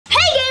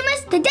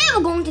Today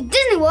we're going to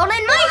Disney World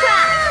in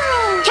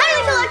Minecraft. Can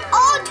we collect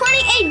all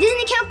 28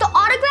 Disney character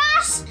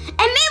autographs? And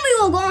maybe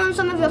we'll go on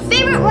some of your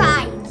favorite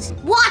rides.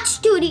 Watch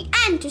to the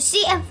end to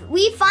see if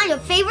we find your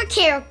favorite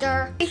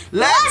character.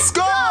 Let's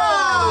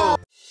go!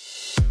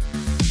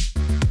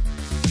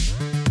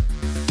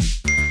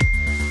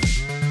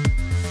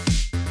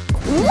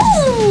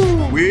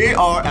 Ooh. We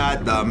are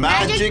at the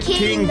Magic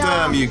Kingdom.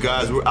 Kingdom, you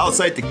guys. We're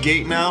outside the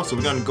gate now, so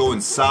we're gonna go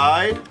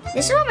inside.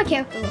 This is what my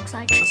character looks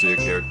like. That's your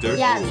character?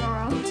 Yeah,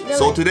 Zoro.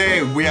 So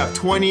today we have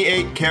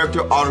 28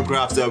 character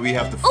autographs that we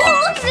have to find.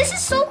 Oh, look, this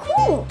is so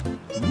cool.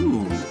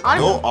 Ooh,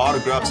 no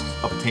autographs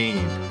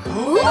obtained.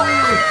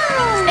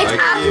 Wow. It's Like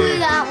actually it.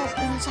 that one.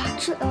 It's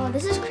actually, oh,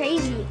 this is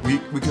crazy.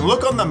 We can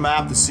look on the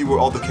map to see where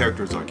all the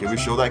characters are. Can we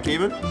show that,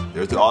 Kaven?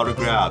 There's the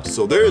autographs.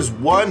 So there is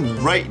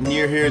one right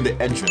near here in the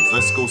entrance.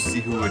 Let's go see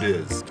who it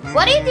is.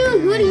 What do you do?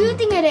 Who do you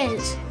think it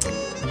is?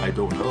 I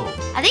don't know.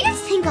 I think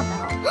it's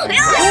Tinkerbell.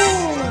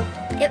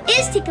 Yes! It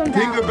is Tinkerbell.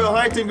 Tinkerbell,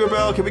 hi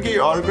Tinkerbell. Can we get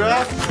your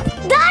autograph?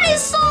 That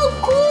is so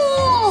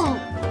cool.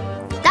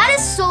 That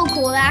is so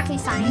cool. They actually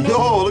signed it.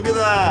 No, look at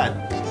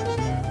that.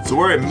 So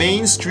we're at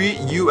Main Street,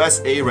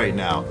 USA right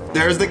now.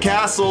 There's the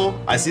castle.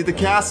 I see the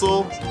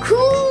castle.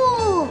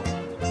 Cool.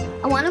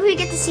 I wonder if we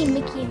get to see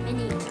Mickey and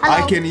Minnie. Hello.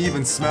 I can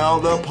even smell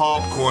the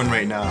popcorn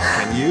right now.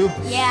 Can you?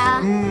 Yeah.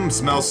 Mmm,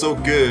 smells so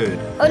good.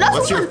 Oh, that's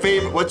What's your fun.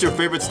 favorite? What's your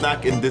favorite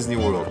snack in Disney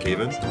World,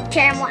 Kaven?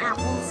 Caramel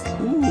apples.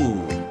 Ooh.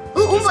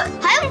 Ooh, Oompa.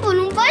 Hi, Oompa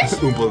Loompas.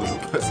 Oompa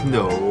Loompas.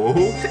 No.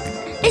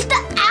 It's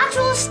the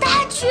actual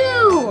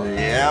statue.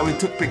 Yeah, we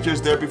took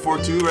pictures there before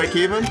too, right,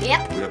 Kaven?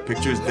 Yep. We have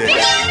pictures there. Mickey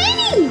and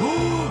Minnie.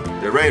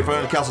 They're right in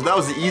front of the castle. That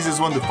was the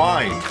easiest one to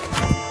find.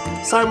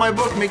 Sign my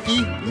book,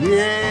 Mickey.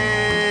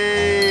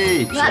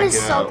 Yay! That Check is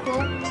it so out.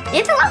 cool.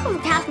 It's a lot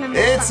of cast members.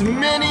 It's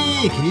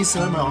Minnie! Can you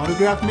sign my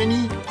autograph,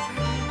 Minnie?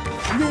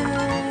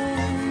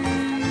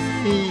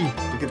 Yay!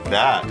 Look at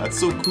that. That's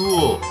so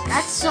cool.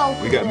 That's so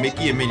cool. We got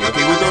Mickey and Minnie.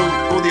 Okay, we're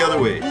gonna go the other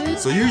way.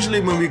 So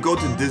usually when we go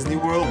to Disney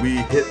World, we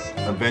hit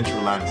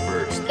Adventureland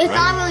first. It's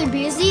not really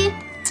busy.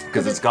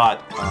 Because it's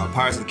got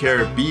Pirates of the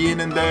Caribbean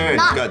in there.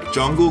 Not- It's got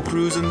Jungle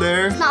Cruise in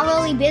there. It's not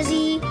really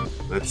busy.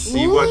 Let's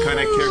see what kind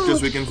of Ooh.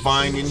 characters we can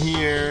find in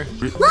here.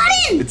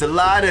 Aladdin! It's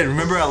Aladdin.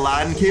 Remember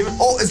Aladdin came in?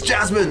 Oh, it's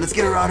Jasmine. Let's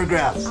get her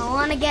autograph. I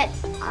want to get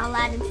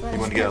Aladdin first. You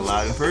want to get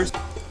Aladdin first?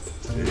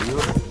 There you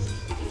go.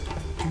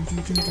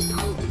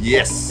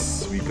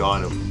 Yes, we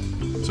got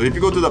him. So if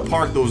you go to the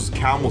park, those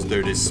camels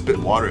there, they spit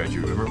water at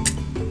you, remember?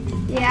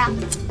 Yeah.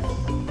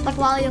 Like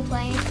while you're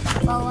playing.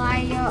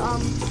 While you're,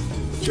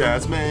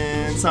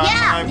 Jasmine, sign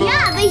Yeah, my book.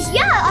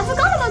 I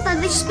forgot about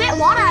that. They spit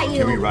water at you.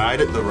 Can we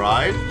ride it, the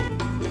ride?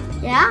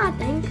 Yeah, I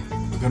think.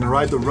 We're gonna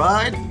ride the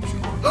ride?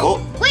 Oh,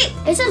 Wait,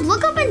 it says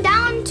look up and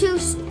down to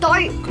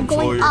start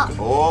going up.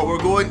 Oh, we're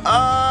going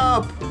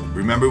up.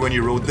 Remember when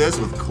you rode this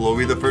with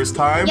Chloe the first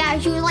time? Yeah,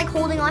 she was like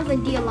holding on for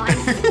dear life.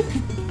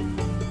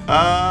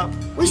 Up,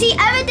 We see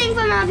everything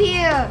from up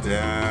here.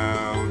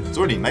 down. It's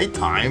already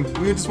nighttime.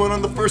 We just went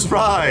on the first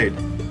ride.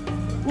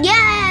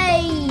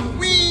 Yay!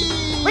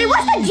 Whee! Wait,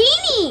 what's the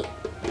genie?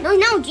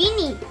 No,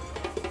 genie.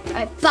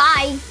 Alright,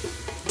 bye.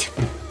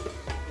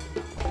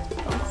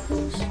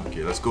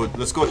 Okay, let's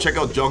go check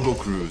out Jungle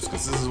Cruise,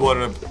 because this is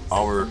one of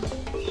our,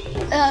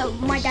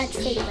 My dad's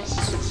favorites.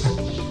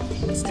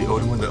 it's the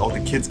only one that all the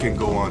kids can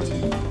go on to.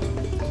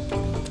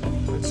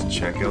 Let's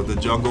check out the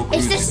Jungle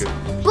It's Cruise.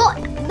 this. Well,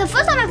 the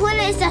first time I played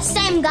it, it's the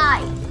same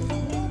guy.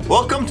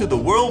 Welcome to the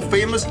world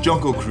famous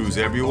Jungle Cruise,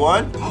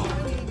 everyone.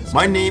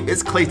 My name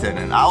is Clayton,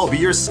 and I'll be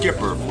your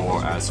skipper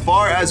for as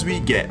far as we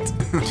get.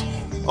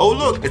 Oh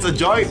look, it's a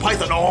giant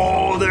python.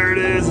 Oh, there it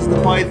is. It's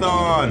the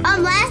python.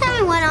 Last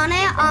time we went on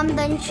it,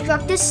 the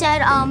instructor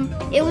said,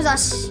 it was a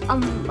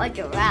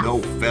giraffe. No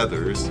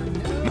feathers.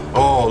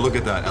 Oh, look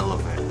at that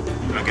elephant.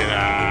 Look at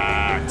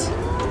that.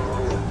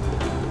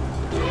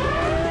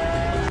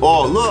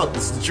 Oh, look,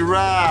 it's the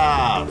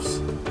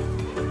giraffes,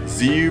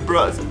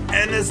 zebras,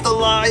 and it's the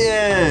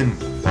lion.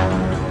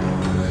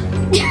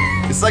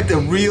 It's like the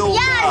real Yeah,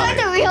 ride. it's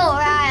like the real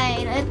ride.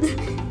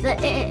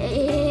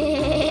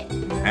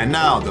 And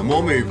now, the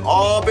moment we've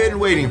all been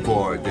waiting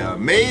for, the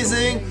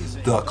amazing,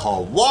 the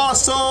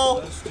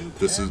colossal,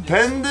 the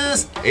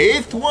stupendous,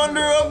 eighth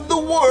wonder of the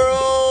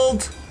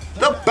world,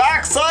 the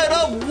backside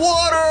of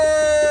water!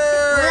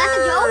 Was that a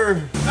joke?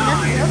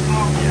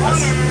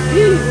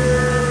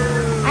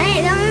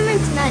 I don't remember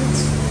it's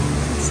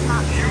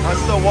not.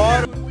 That's the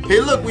water. Hey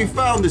look, we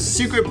found the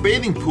secret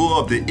bathing pool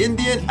of the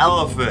Indian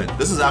elephant.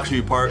 This is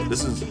actually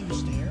this is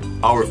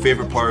our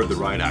favorite part of the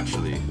ride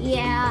actually.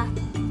 Yeah.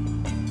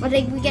 But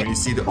we get. When you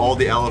see all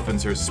the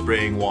elephants are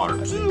spraying water.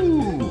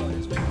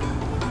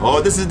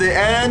 Oh, this is the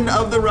end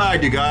of the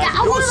ride, you guys.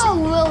 That was a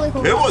really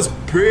cool. It was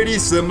pretty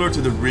similar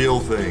to the real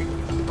thing.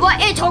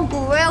 But it took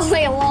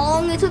really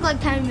long. It took like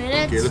 10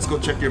 minutes. Okay, let's go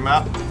check your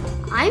map.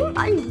 I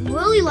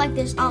really like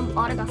this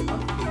autograph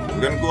book.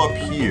 We're gonna go up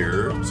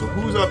here. So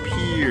who's up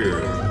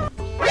here?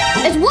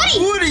 It's Woody!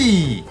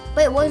 Woody!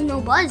 Wait, was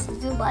no Buzz.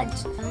 There's no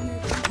Buzz.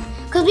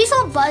 Because we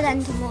saw Buzz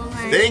and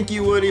Tomorrowland. Thank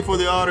you, Woody, for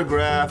the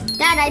autograph.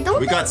 Dad, I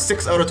don't We got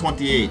 6 out of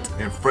 28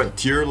 in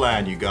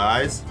Frontierland, you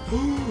guys.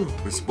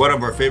 One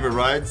of our favorite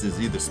rides is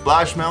either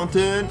Splash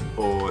Mountain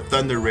or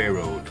Thunder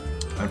Railroad.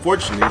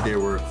 Unfortunately, they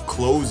were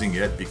closing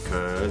it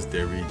because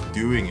they're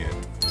redoing it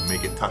to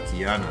make it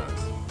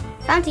Tatiana's.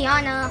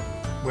 Tatiana.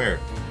 Where?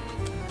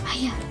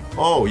 Yeah.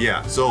 Oh,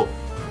 yeah. So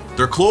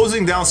they're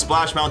closing down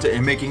Splash Mountain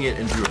and making it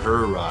into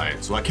her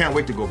ride. So I can't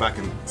wait to go back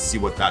and see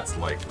what that's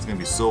like. It's going to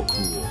be so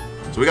cool.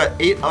 So we got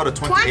 8 out of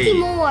 28. 20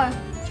 more.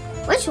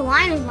 Which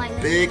line is Lightning?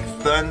 Big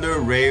Thunder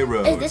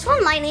Railroad. Is this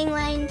one Lightning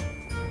Lane?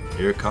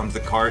 Here comes the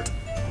cart.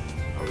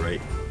 All right.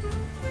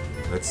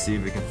 Let's see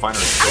if we can find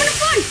our. I'm in the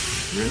front.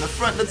 You're in the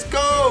front. Let's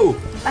go.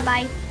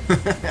 Bye-bye. Oh,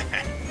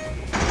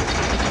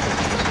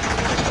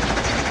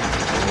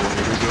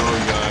 here we go,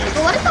 guys.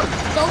 But what is the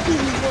Goku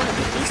reward?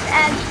 The Easter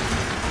egg?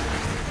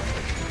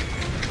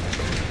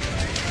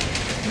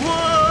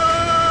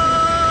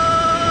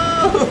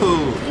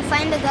 Whoa! Did you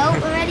find the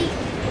goat already?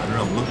 I don't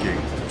know. I'm looking.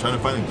 I'm trying to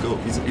find the goat.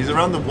 He's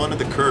around one of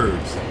the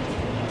curves.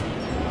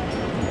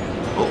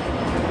 Oh.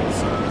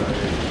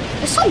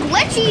 It's so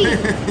glitchy.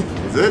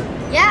 Is it?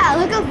 Yeah,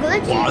 look how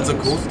glitchy. Wow, it's a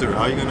coaster.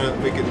 How are you gonna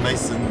make it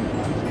nice and?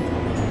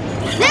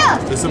 Yeah.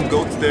 There's some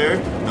goats there.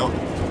 No.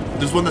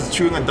 There's one that's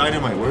chewing on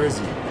dynamite. Where is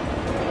he?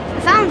 I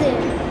found it.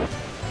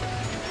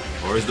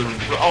 Or is the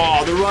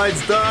the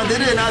ride's done? They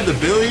didn't add the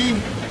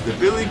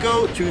Billy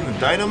goat chewing the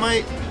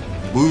dynamite.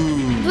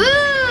 Boo!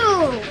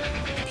 Boo!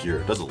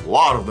 Here, there's a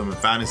lot of them in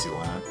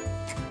Fantasyland.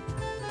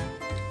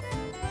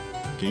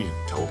 Can you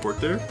teleport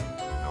there?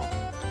 No.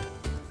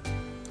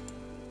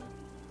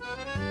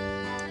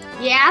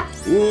 Yeah.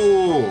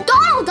 Ooh!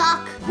 Donald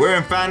Duck. We're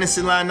in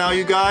Fantasyland now,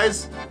 you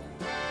guys.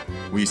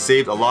 We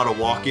saved a lot of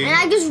walking. And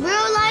I just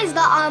realized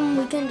that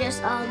we can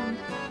just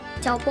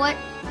teleport.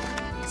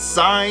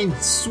 Sign,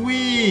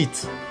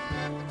 sweet.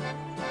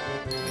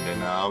 And then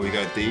now we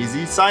got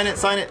Daisy. Sign it,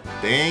 sign it.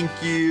 Thank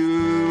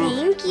you.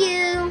 Thank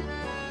you.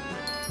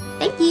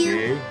 Thank you.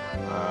 Okay.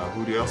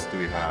 Who else do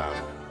we have?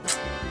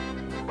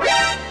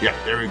 Yeah,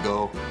 there we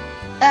go.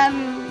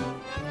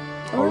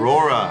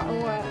 Aurora.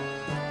 Aurora.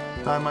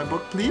 Sign my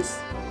book, please.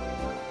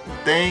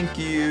 Thank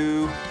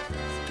you.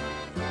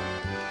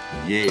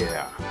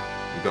 Yeah.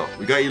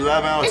 We got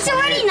 11 out of 28. It's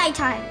already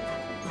nighttime.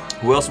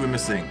 Who else are we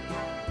missing?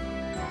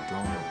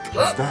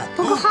 Who's that?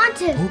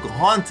 Pocahontas.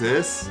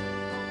 Pocahontas?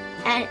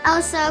 And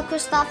Elsa,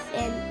 Kristoff,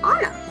 and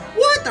Anna.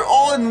 What? They're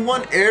all in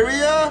one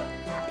area?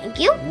 Thank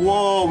you.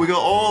 Whoa, we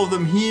got all of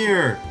them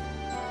here.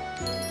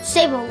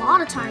 Save a lot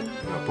of time. We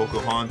got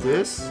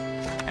Pocahontas,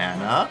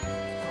 Anna,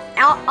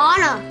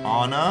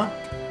 Anna.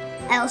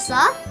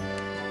 Elsa,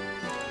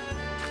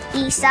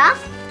 Isa.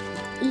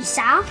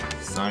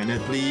 sign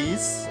it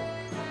please.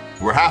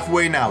 We're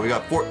halfway now. We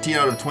got 14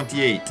 out of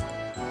 28.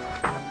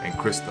 And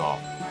Kristoff.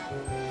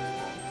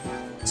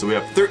 So we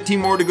have 13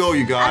 more to go,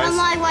 you guys. I don't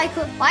know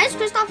why is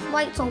Kristoff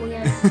white so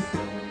weird?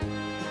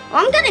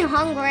 I'm getting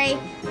hungry.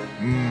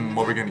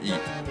 What are we gonna eat?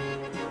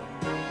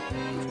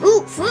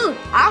 Ooh, food.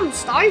 I'm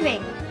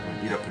starving.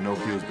 Eat up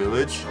Pinocchio's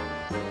village.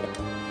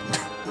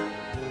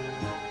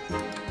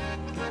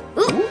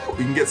 Ooh,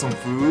 We can get some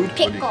food.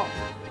 pickle.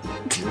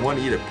 You want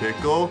to eat a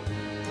pickle?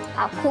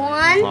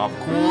 Popcorn.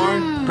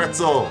 Popcorn?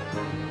 Pretzel.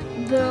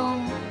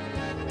 Boom.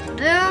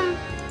 Boom.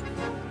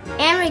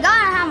 And we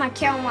gotta have my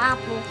caramel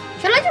apple.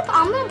 Should I just,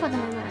 I'm gonna put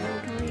them in my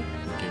inventory.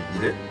 Can you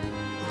eat it?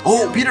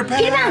 Oh, Peter Pan!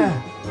 Peter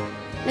Pan.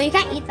 No, you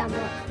can't eat them,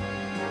 look.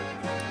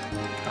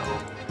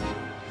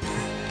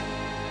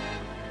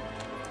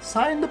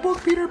 Sign the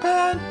book, Peter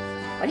Pan.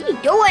 What are you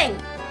doing?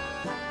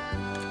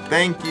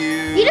 Thank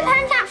you. Peter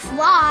Pan can't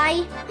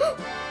fly.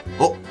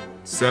 Oh,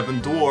 7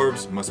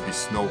 dwarves. Must be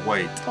Snow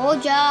White.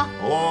 Told ya.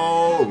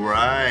 Oh,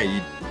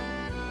 right.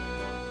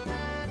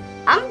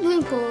 I'm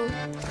doing cool.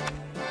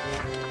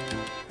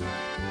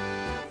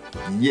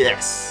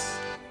 Yes.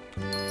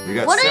 We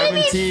got Wouldn't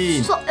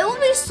 17. it would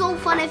be so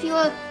fun if you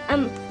were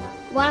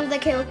one of the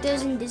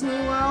characters in Disney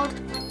World.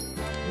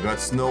 We got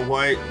Snow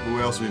White. Who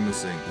else are we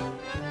missing?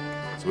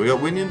 So we got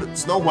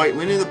Snow White,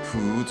 Winnie the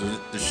Pooh.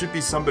 There should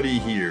be somebody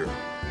here.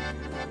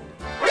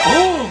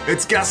 Oh,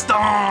 it's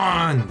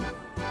Gaston.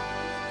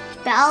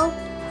 Belle.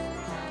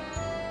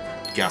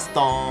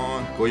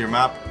 Gaston. Go your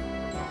map.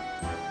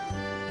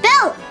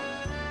 Belle.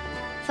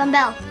 From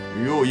Belle.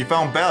 Yo, you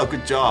found Belle.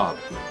 Good job.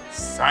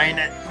 Sign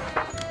it.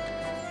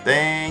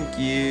 Thank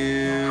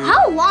you.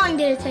 How long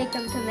did it take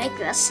them to make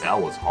this? That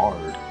was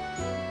hard.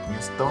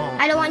 Gaston.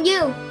 I don't want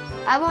you.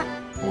 I want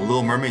Oh,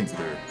 Little Mermaid's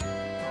there.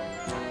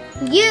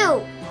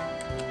 you.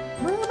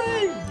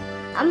 Mermaid.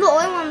 I'm the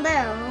only one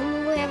there. I don't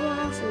know where everyone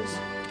else is.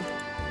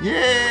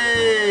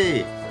 Yay!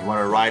 You want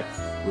to ride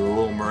with the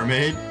Little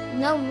Mermaid?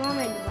 No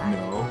mermaid ride.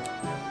 No.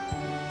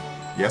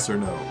 Yes or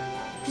no?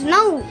 There's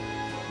no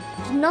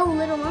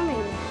Little Mermaid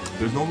ride.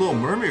 There's no Little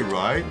Mermaid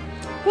ride.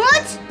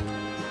 What?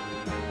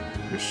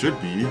 There should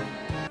be.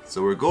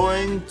 So we're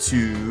going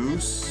to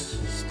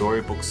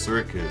Storybook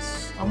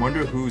Circus. I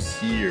wonder who's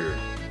here.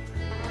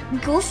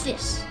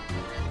 Goofus.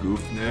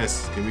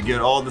 Goofness. Can we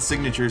get all the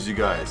signatures, you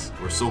guys?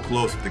 We're so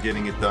close to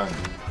getting it done.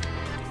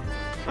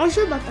 I'm not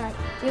sure about that.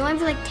 We only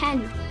have like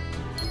 10.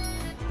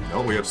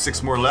 No, we have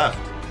 6 more left.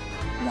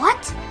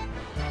 What?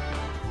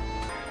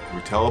 We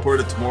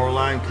teleported to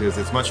Tomorrowland because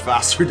it's much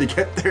faster to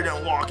get there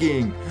than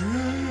walking.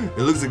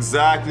 It looks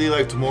exactly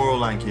like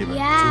Tomorrowland, Kaven.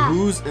 Yeah. So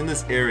who's in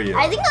this area?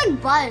 I think like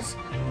Buzz.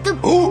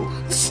 Oh!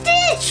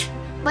 Stitch!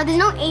 But there's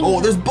no Angel.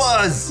 Oh, there's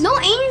Buzz! No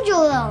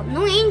Angel though.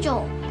 No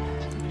Angel.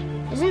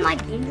 Isn't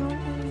like Angel?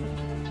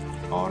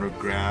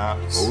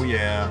 Autographs. Oh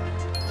yeah.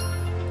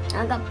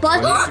 I got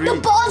Buzz. 23,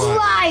 The Buzz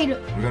ride!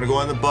 We're gonna go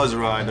on the Buzz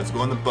ride. Let's go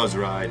on the Buzz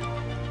ride.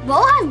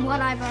 Bo has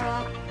one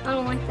eyebrow up. I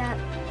don't like that.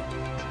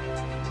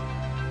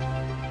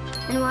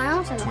 Anyone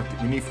else? 20,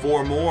 we need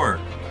 4 more.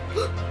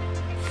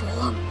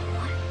 4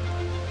 more?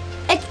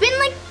 It's been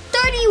like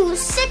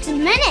 36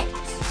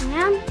 minutes,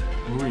 man.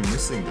 What are we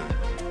missing then?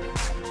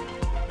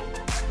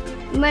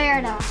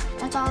 Merida.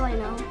 That's all I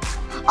know.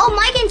 Oh,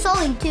 Mike and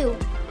Sully too.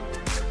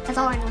 That's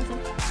all I know too.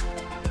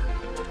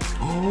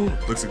 Oh,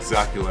 looks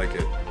exactly like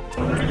it.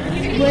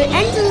 We're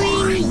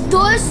entering.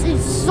 This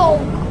is so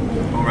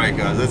cool. All right,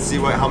 guys. Let's see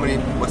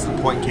what's the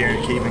point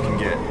Kaven can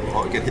get.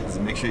 Oh, get hit.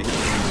 Make sure you hit the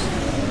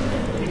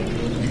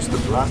fuse. Use the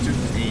blaster to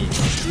aim.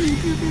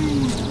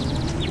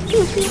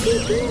 Pew, pew, pew,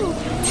 pew.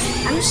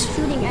 I'm just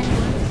shooting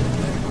anyway.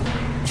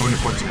 How many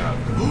points you have?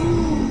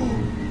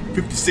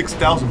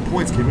 56,000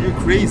 points, Kaven. You're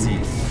crazy.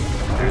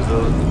 There's a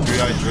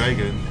 3-eyed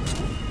dragon.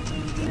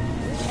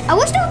 I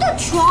wish there was a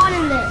Tron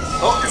in this.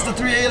 Oh, it's the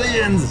 3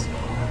 aliens.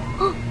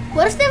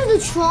 What if there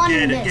was a Tron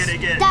in this?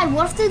 Get it. Dad,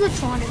 what if there's a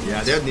Tron in this?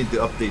 Yeah, they need to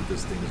update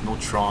this thing. There's no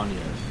Tron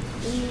yet.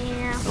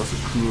 Yeah. That was the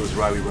coolest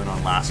ride we went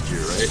on last year,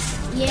 right?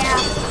 Yeah.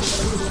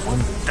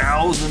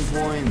 1,000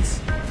 points.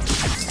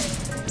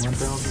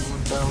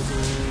 1,000.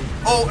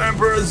 Oh,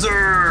 Emperor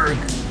Zurg!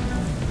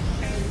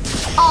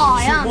 Oh,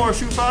 Shoot yeah. more,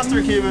 shoot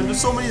faster, Kaven.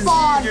 There's so many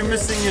Z's, you're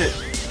missing it.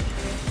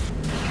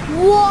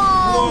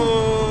 Whoa!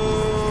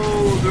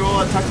 Whoa! They're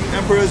all attacking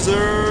Emperor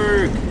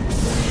Zurg.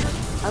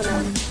 Oh, no.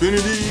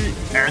 Infinity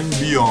and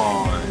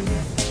beyond.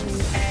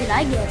 Did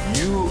I get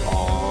it? You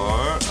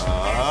are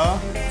a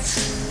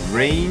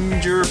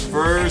Ranger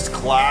First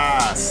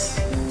Class.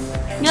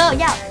 No,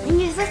 yeah.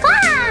 Ranger First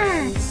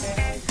Class.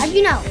 How'd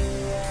you know?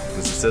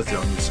 Because it says there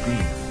on your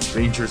screen.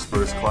 Rangers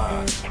First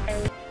Class.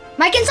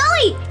 Mike and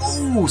Sully.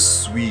 Oh,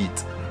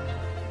 sweet.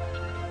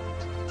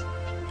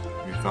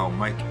 We found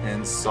Mike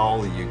and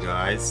Sully, you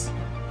guys.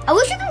 I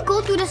wish you could go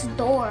through this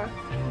door.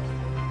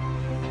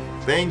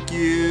 Thank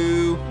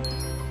you.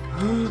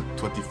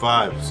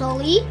 25.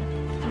 Sully,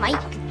 Mike.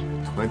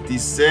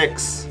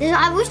 26.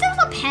 I wish there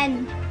was a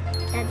pen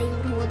that they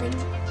were holding.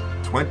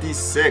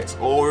 26.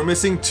 Oh, we're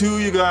missing 2,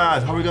 you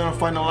guys. How are we gonna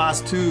find the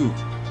last 2? I Check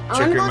want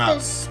to your go map.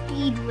 to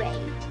Speedway.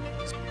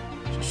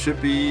 It should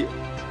be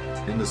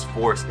in this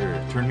forest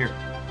area. Turn here.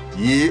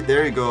 Yeah,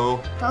 there you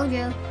go. Told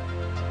you.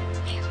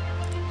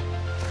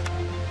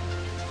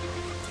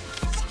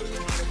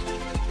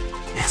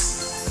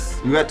 Yes.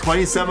 We got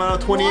 27 out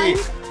of 28.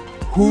 One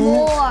Who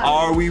more.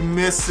 are we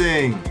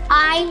missing?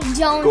 I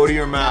don't Go to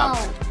your map.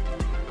 know.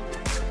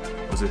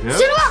 Was it him?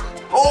 Cinderella.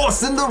 Oh,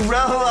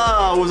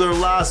 Cinderella was our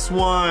last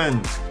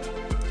one.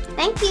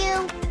 Thank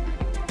you.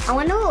 I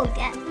wonder what we'll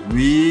get.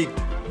 We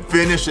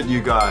finished it,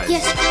 you guys.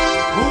 Yes.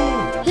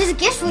 Here's a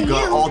gift for you. You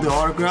got all the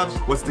autographs?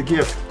 What's the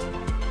gift?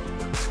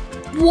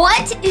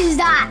 What is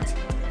that?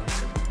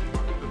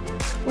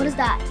 What is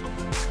that?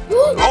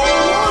 Oh,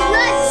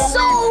 that's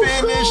so we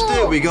finished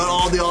cool. it. We got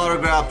all the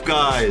autograph,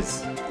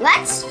 guys.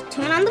 Let's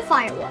turn on the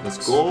fireworks. Let's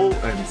go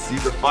and see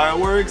the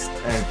fireworks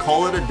and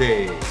call it a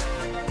day.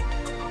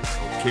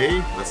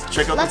 Okay, let's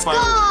check out the fireworks. Let's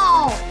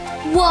go!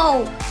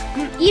 Whoa!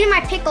 I'm eating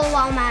my pickle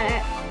while I'm at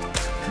it.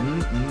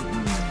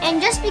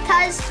 And just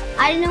because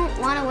I didn't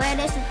want to wear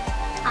this,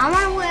 I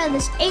want to wear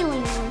this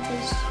alien one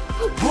because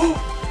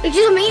it's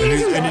just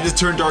amazing. And it just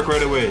turned dark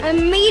right away.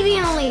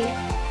 Immediately.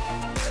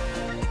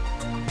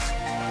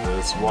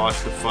 Let's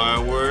watch the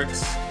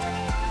fireworks.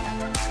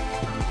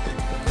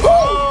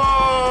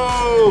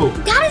 Oh!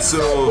 That is so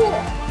cool.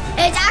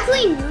 It's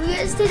actually New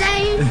Year's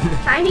today.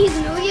 Chinese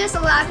New Year,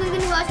 so we're actually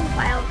going to watch the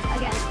fireworks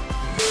again.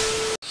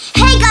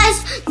 Hey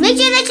guys, make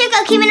sure to check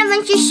out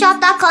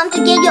KavenAdventuresShop.com to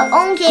get your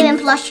own Kaven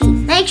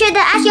plushie. Make sure to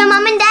ask your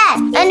mom and dad.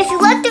 And if you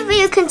liked the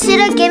video,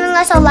 consider giving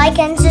us a like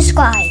and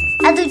subscribe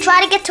as we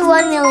try to get to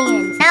 1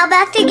 million. Now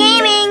back to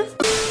gaming.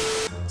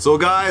 So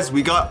guys,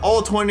 we got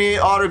all 28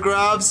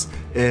 autographs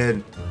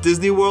in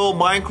Disney World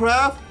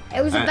Minecraft.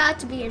 It was about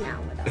to be an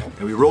hour though.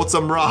 And we rode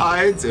some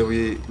rides, and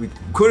we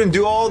couldn't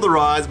do all the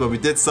rides, but we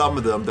did some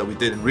of them that we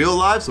did in real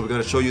life, so we're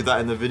going to show you that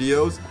in the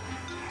videos.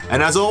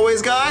 And as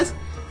always, guys,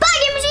 bye,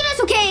 gamers.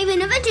 That's okay.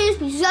 Kaven Adventures.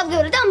 Please subscribe, give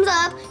it a thumbs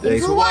up.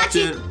 thanks for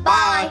watching.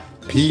 Bye.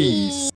 Peace.